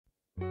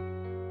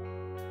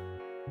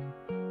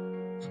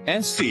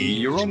SC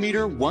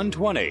UroMeter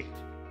 120.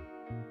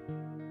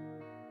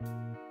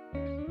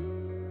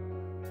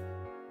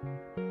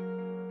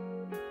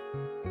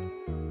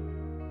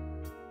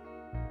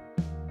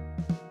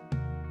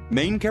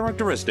 Main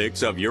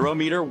characteristics of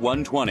UroMeter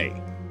 120.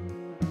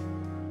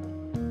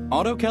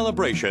 Auto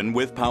calibration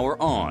with power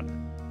on.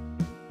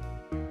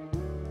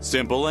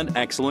 Simple and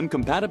excellent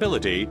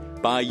compatibility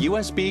by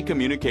USB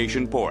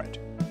communication port.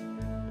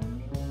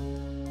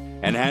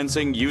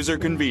 Enhancing user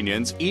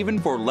convenience even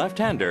for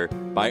left-hander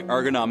by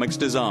ergonomics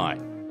design.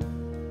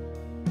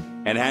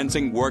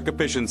 Enhancing work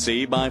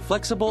efficiency by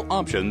flexible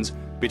options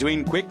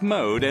between quick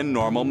mode and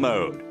normal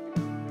mode.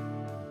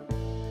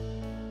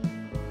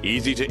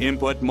 Easy to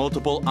input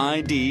multiple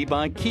ID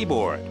by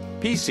keyboard,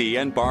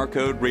 PC and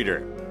barcode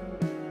reader.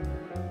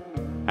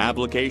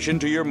 Application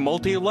to your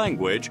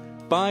multi-language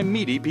by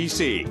MIDI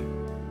PC.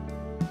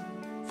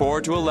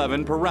 4 to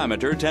 11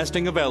 parameter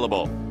testing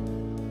available.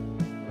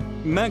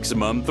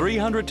 Maximum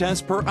 300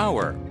 tests per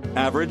hour,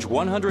 average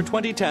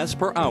 120 tests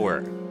per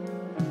hour.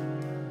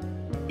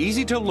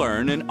 Easy to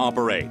learn and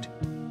operate.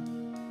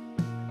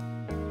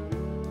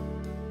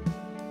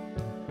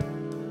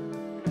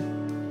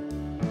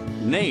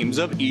 Names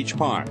of each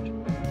part.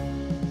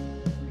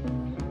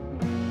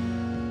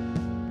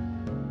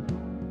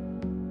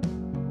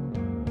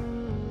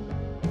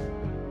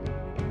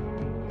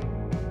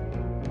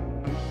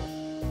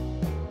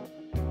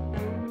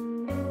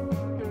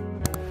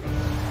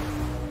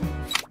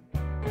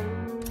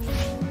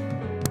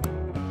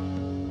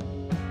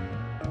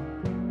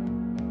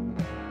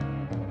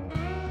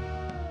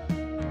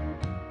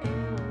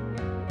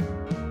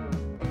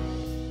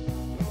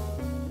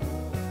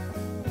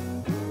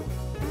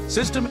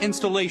 System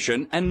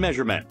installation and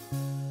measurement.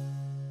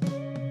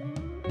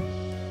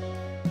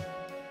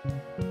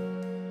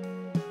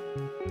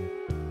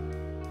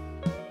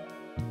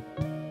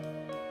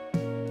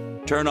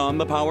 Turn on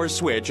the power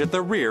switch at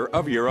the rear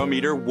of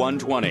UroMeter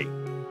 120.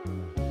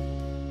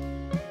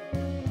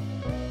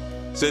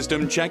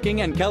 System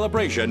checking and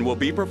calibration will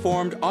be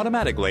performed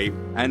automatically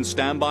and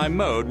standby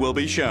mode will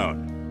be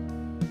shown.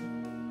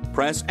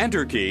 Press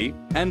Enter key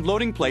and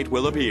loading plate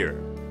will appear.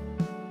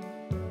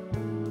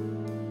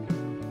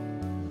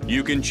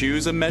 You can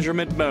choose a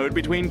measurement mode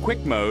between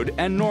quick mode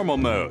and normal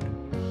mode.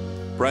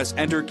 Press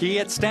Enter key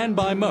at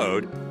standby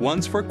mode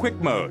once for quick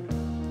mode.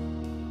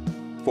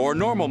 For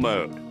normal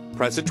mode,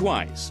 press it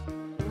twice.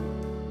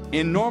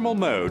 In normal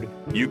mode,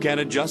 you can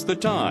adjust the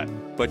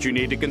time, but you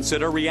need to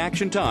consider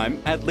reaction time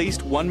at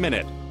least 1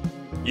 minute.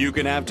 You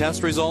can have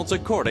test results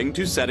according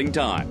to setting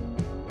time.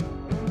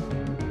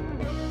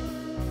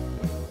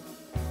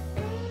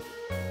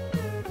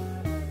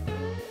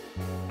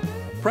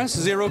 Press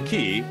 0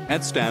 key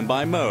at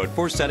standby mode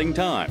for setting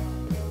time.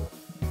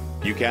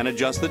 You can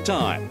adjust the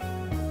time.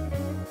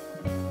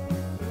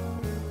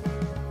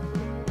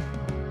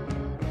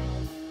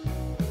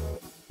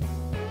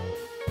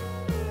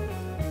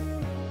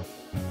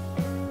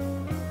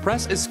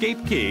 Press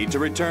Escape key to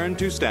return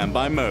to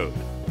standby mode.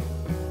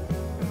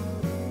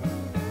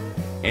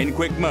 In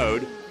quick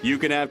mode, you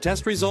can have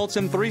test results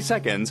in 3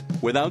 seconds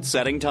without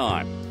setting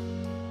time.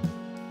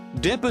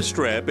 Dip a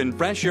strip in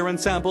fresh urine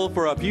sample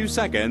for a few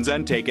seconds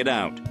and take it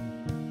out.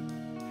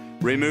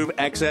 Remove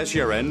excess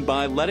urine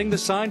by letting the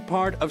side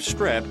part of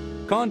strip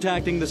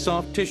contacting the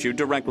soft tissue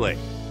directly.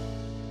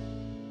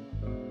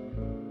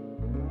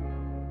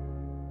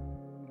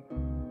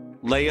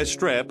 Lay a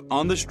strip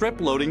on the strip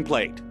loading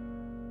plate.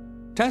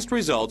 Test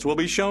results will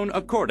be shown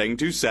according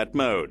to set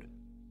mode.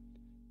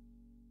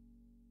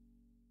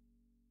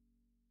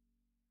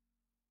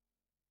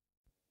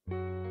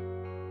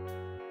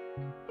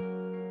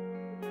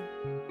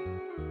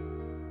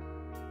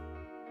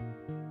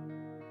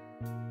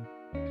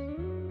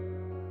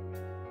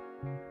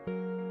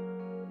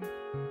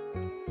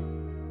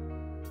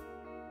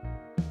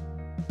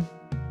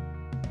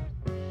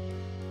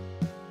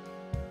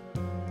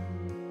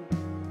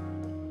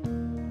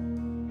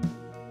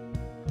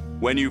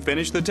 When you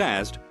finish the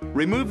test,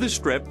 remove the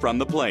strip from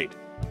the plate.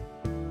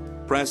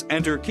 Press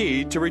Enter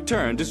key to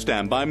return to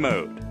standby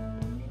mode.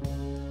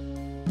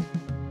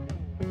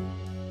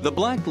 The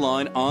black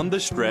line on the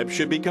strip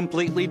should be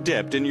completely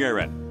dipped in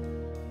urine.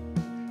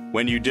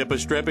 When you dip a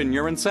strip in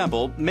urine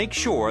sample, make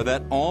sure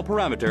that all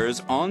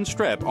parameters on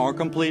strip are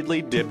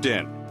completely dipped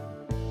in.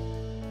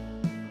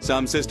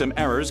 Some system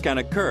errors can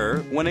occur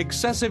when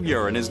excessive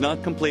urine is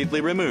not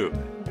completely removed.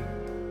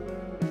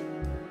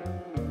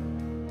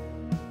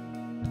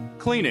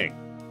 Cleaning.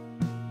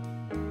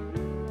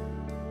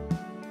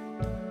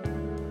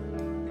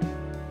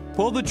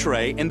 Pull the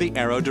tray in the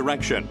arrow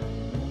direction.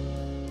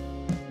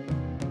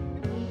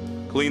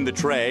 Clean the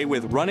tray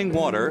with running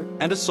water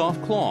and a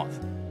soft cloth.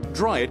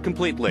 Dry it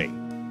completely.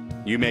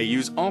 You may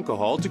use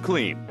alcohol to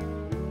clean.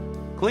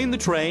 Clean the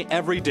tray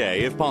every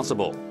day if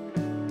possible.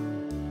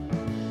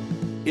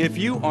 If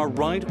you are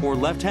right or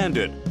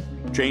left-handed,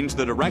 change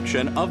the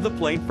direction of the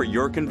plate for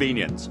your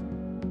convenience.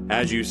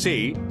 As you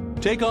see,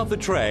 take off the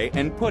tray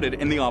and put it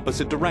in the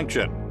opposite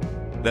direction.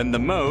 Then the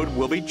mode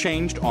will be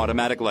changed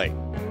automatically.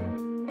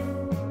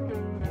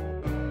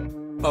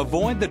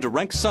 Avoid the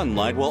direct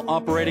sunlight while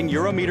operating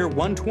UroMeter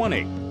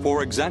 120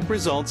 for exact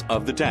results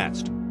of the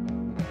test.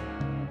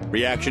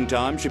 Reaction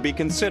time should be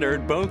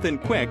considered both in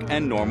quick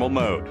and normal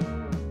mode.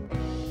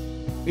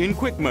 In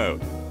quick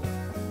mode,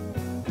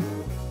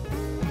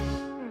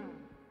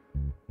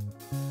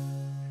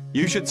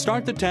 you should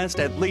start the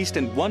test at least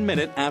in 1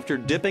 minute after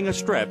dipping a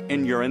strip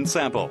in urine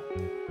sample.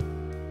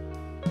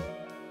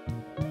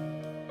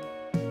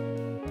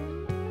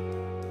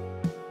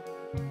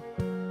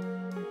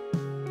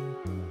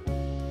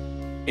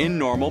 In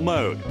normal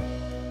mode,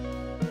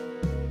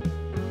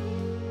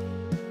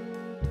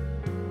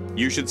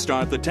 you should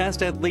start the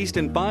test at least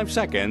in 5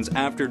 seconds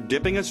after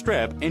dipping a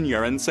strip in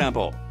urine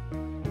sample.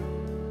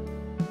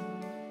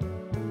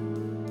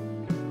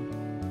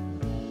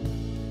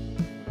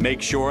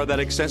 Make sure that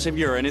excessive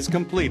urine is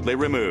completely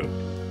removed.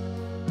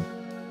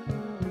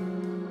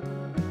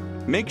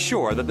 Make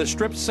sure that the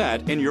strip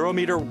set in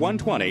UroMeter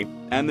 120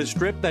 and the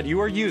strip that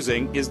you are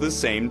using is the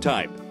same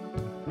type.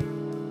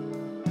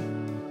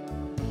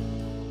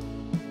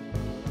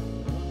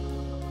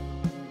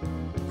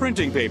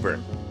 Printing paper.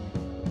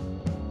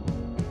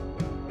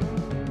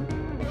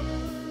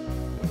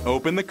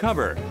 Open the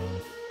cover.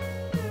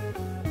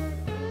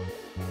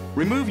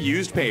 Remove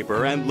used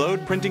paper and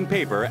load printing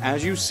paper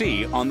as you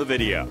see on the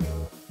video.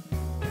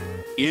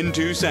 In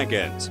 2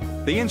 seconds,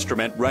 the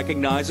instrument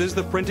recognizes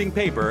the printing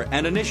paper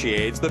and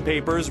initiates the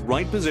paper's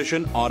right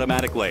position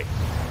automatically.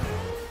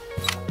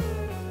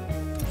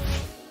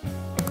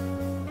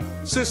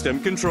 System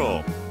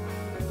control.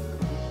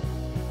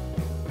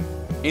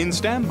 In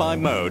standby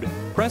mode,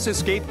 press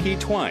Escape key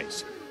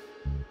twice,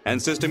 and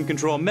System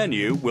Control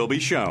menu will be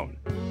shown.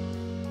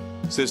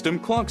 System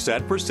clock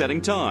set for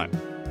setting time.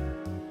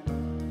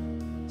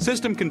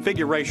 System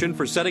configuration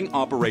for setting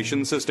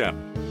operation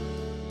system.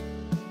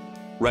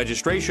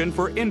 Registration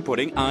for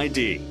inputting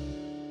ID.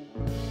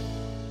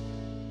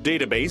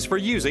 Database for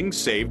using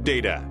saved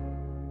data.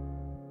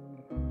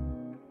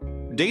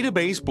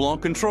 Database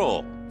block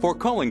control for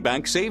calling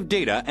back saved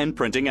data and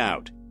printing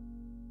out.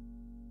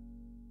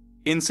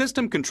 In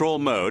System Control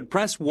mode,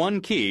 press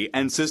 1 key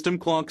and System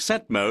Clock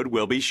Set mode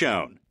will be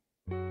shown.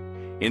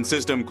 In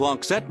System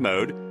Clock Set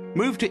mode,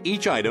 move to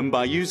each item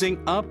by using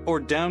up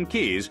or down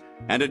keys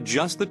and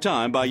adjust the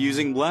time by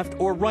using left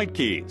or right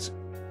keys.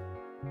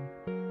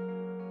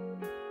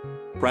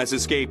 Press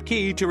Escape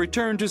key to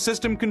return to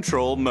System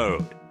Control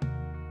mode.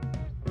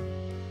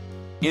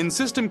 In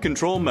System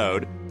Control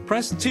mode,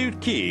 press 2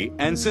 key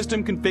and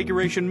System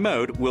Configuration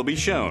mode will be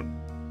shown.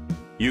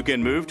 You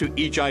can move to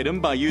each item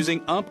by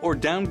using up or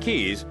down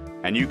keys,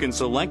 and you can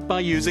select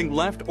by using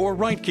left or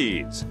right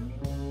keys.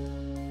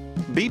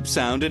 Beep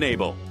sound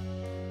enable.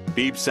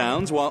 Beep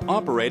sounds while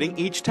operating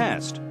each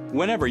test,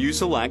 whenever you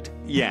select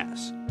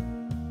Yes.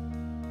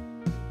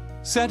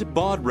 Set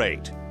baud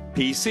rate,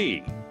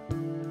 PC.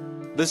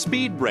 The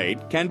speed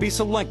rate can be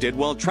selected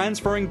while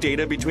transferring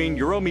data between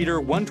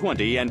UroMeter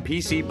 120 and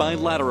PC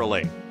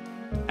bilaterally.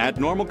 At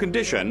normal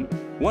condition,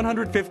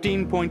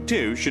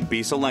 115.2 should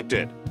be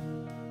selected.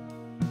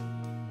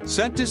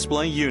 Set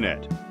display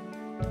unit.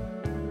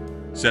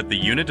 Set the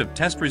unit of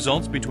test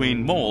results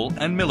between mole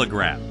and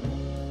milligram.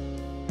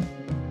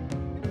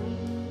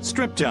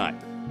 Strip type.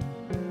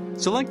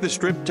 Select the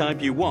strip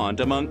type you want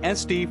among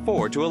SD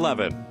 4 to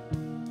 11.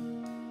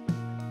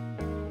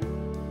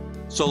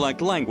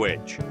 Select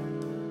language.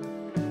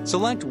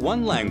 Select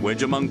one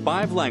language among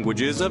 5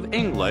 languages of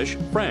English,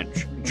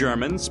 French,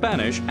 German,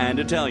 Spanish, and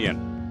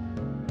Italian.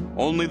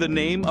 Only the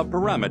name of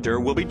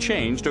parameter will be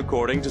changed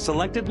according to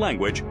selected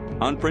language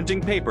on printing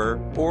paper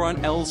or on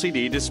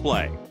LCD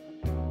display.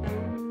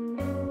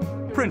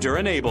 Printer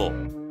enable.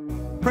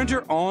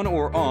 Printer on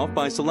or off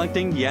by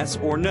selecting yes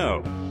or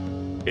no.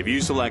 If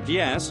you select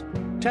yes,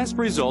 test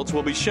results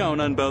will be shown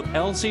on both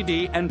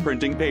LCD and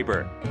printing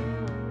paper.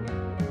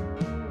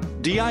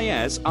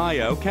 DIS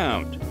I/O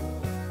count.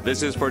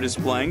 This is for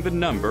displaying the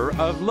number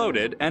of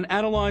loaded and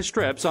analyzed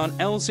strips on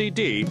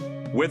LCD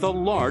with a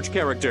large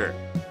character.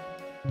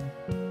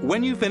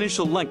 When you finish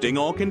selecting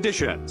all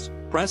conditions,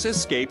 press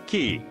Escape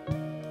key.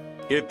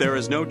 If there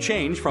is no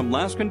change from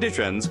last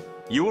conditions,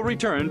 you will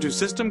return to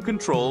System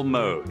Control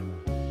mode.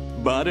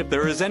 But if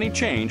there is any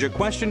change, a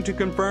question to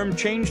confirm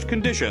changed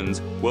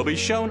conditions will be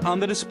shown on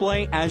the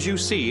display as you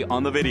see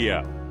on the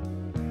video.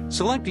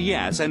 Select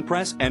Yes and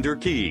press Enter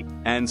key,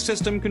 and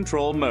System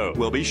Control mode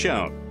will be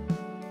shown.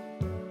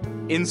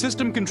 In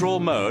System Control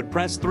mode,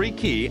 press 3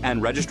 key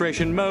and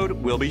Registration mode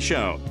will be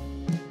shown.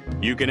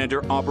 You can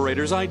enter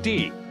operator's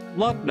ID,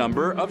 lot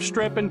number of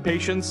strip and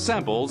patient's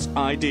samples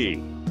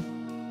ID.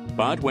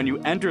 But when you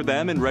enter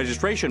them in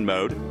registration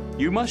mode,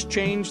 you must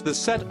change the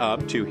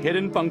setup to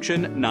Hidden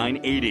Function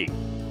 980.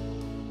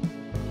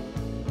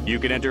 You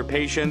can enter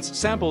patient's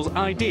samples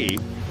ID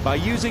by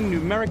using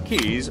numeric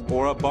keys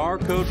or a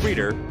barcode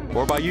reader,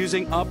 or by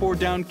using up or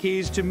down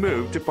keys to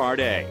move to Part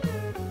A.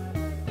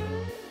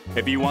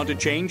 If you want to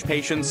change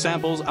patient's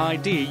samples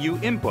ID you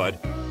input,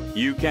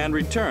 you can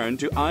return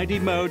to ID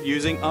mode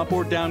using up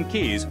or down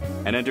keys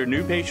and enter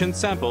new patient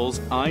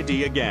samples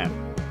ID again.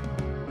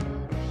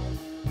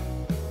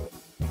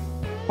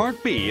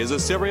 Part B is a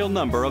serial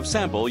number of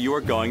sample you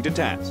are going to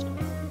test.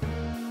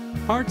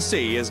 Part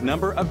C is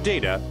number of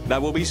data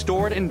that will be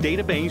stored in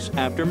database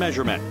after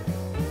measurement.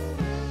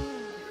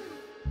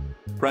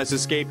 Press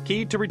Escape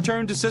key to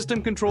return to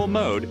System Control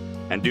mode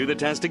and do the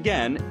test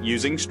again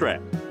using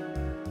Strip.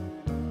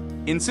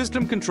 In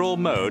System Control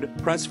mode,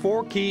 press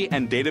 4 key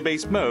and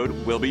Database mode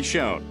will be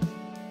shown.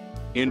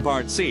 In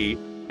Part C,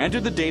 enter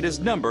the data's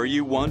number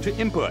you want to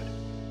input.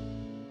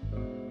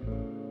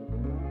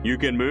 You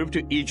can move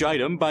to each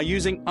item by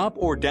using up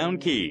or down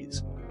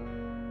keys.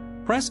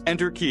 Press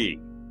Enter key.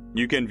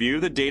 You can view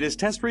the data's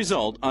test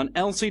result on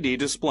LCD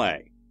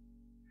display.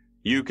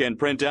 You can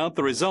print out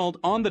the result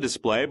on the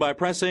display by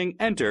pressing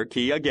Enter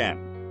key again.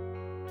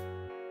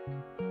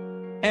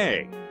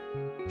 A.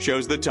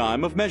 Shows the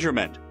time of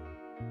measurement.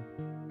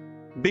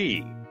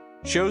 B.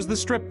 Shows the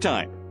strip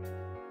type.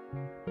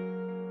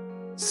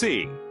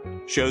 C.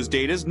 Shows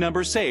data's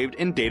number saved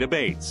in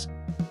database.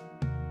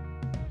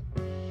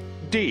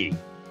 D.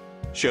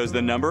 Shows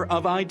the number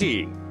of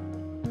ID.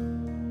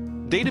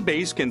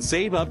 Database can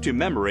save up to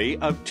memory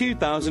of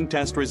 2,000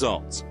 test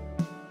results.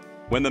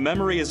 When the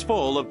memory is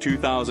full of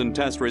 2,000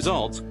 test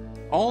results,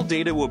 all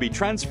data will be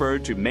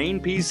transferred to main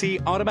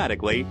PC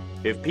automatically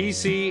if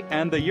PC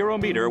and the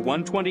UroMeter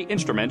 120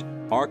 instrument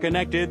are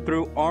connected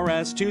through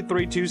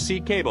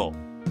RS232C cable.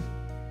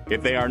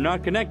 If they are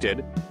not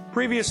connected,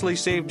 previously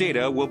saved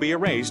data will be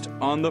erased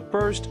on the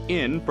first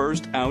in,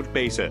 first out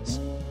basis.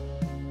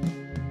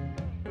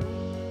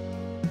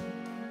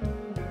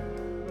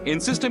 In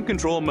System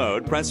Control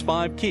mode, press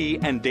 5 key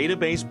and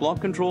Database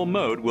Block Control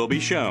mode will be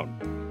shown.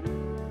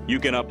 You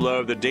can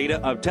upload the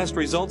data of test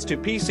results to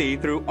PC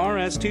through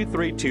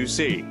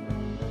RS232C.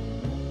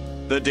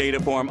 The data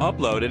form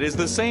uploaded is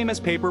the same as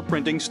paper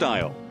printing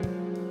style.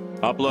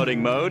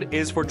 Uploading mode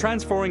is for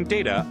transferring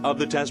data of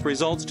the test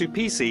results to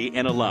PC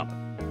in a lump.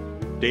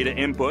 Data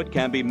input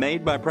can be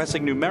made by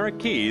pressing numeric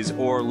keys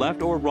or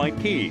left or right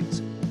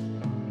keys.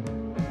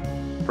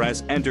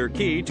 Press Enter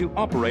key to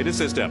operate a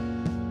system.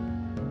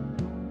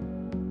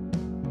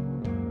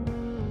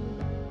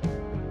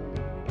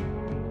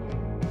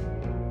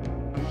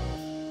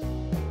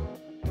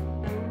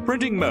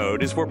 Printing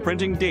mode is for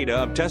printing data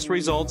of test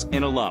results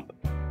in a lump.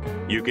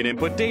 You can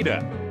input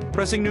data,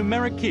 pressing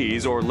numeric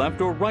keys or left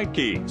or right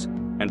keys,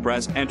 and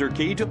press Enter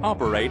key to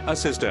operate a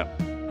system.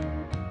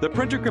 The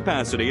printer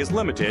capacity is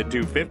limited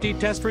to 50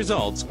 test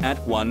results at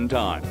one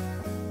time.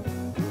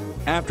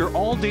 After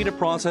all data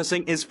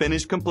processing is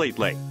finished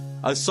completely,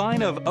 a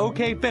sign of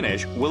OK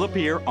Finish will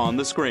appear on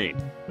the screen.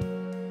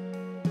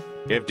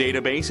 If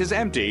database is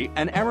empty,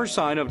 an error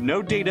sign of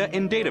no data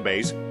in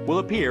database will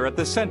appear at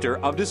the center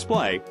of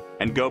display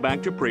and go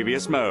back to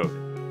previous mode.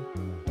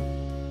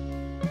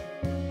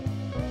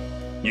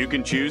 You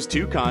can choose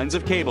two kinds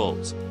of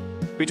cables,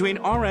 between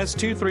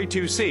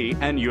RS232C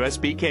and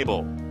USB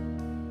cable.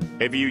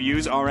 If you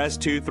use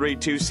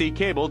RS232C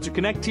cable to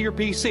connect to your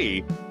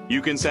PC,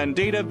 you can send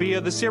data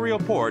via the serial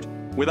port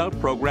without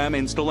program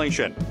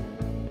installation.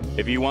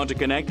 If you want to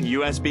connect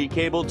USB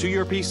cable to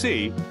your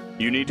PC,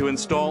 you need to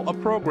install a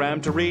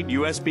program to read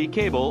USB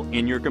cable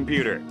in your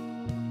computer.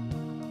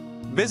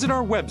 Visit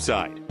our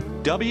website,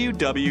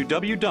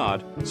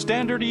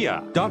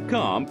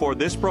 www.standardia.com for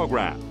this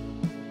program.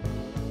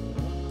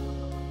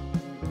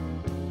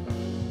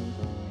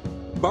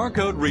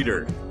 Barcode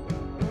reader.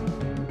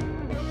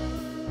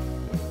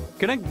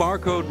 Connect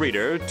barcode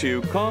reader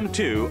to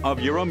COM2 of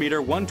UroMeter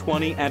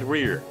 120 at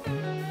rear.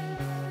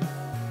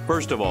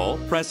 First of all,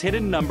 press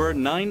hidden number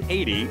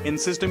 980 in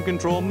System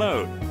Control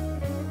mode.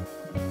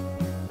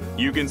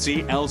 You can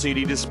see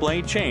LCD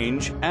display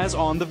change as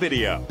on the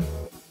video.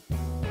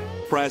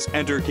 Press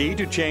Enter key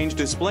to change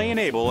Display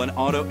Enable and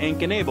Auto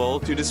Ink Enable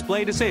to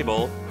Display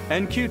Disable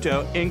and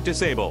QTO Ink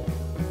Disable.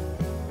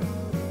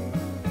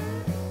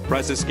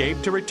 Press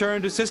Escape to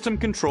return to System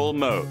Control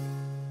mode.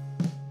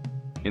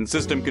 In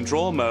System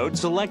Control mode,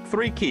 select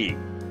 3 key.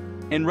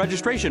 In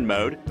Registration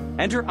mode,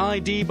 enter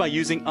ID by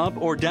using up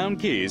or down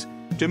keys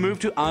to move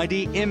to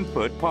ID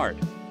input part,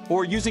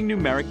 or using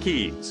numeric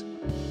keys.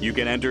 You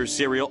can enter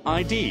serial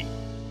ID.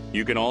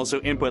 You can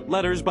also input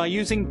letters by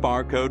using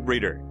barcode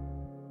reader.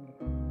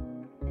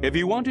 If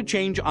you want to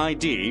change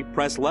ID,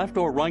 press left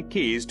or right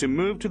keys to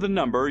move to the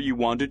number you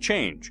want to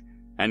change,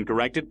 and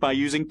correct it by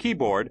using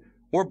keyboard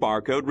or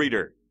barcode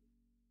reader.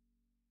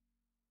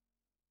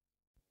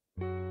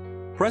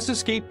 Press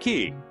Escape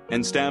key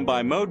and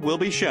standby mode will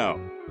be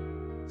shown.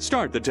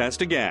 Start the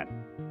test again.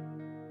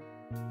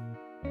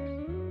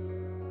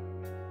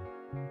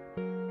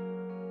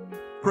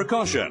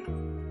 Precaution.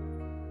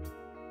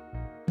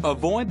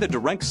 Avoid the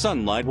direct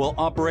sunlight while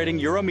operating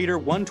UroMeter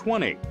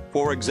 120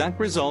 for exact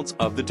results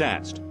of the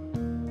test.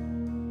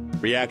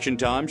 Reaction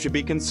time should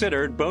be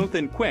considered both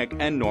in quick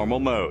and normal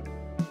mode.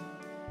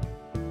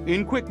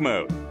 In quick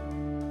mode,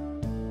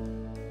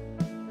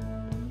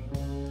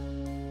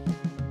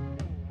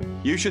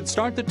 you should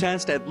start the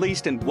test at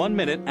least in 1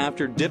 minute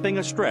after dipping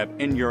a strip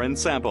in urine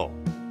sample.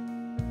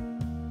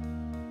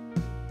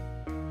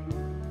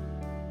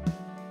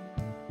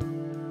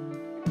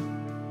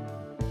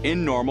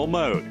 In normal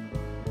mode,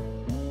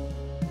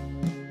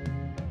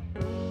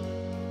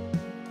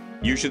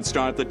 You should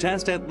start the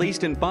test at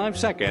least in 5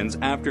 seconds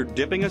after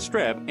dipping a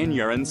strip in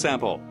urine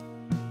sample.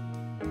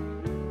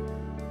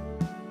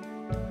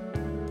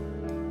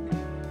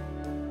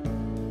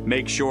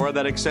 Make sure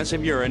that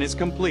excessive urine is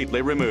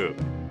completely removed.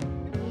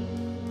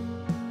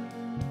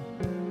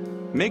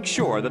 Make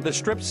sure that the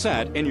strip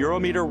set in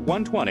UroMeter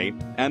 120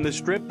 and the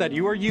strip that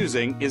you are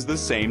using is the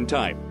same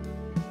type.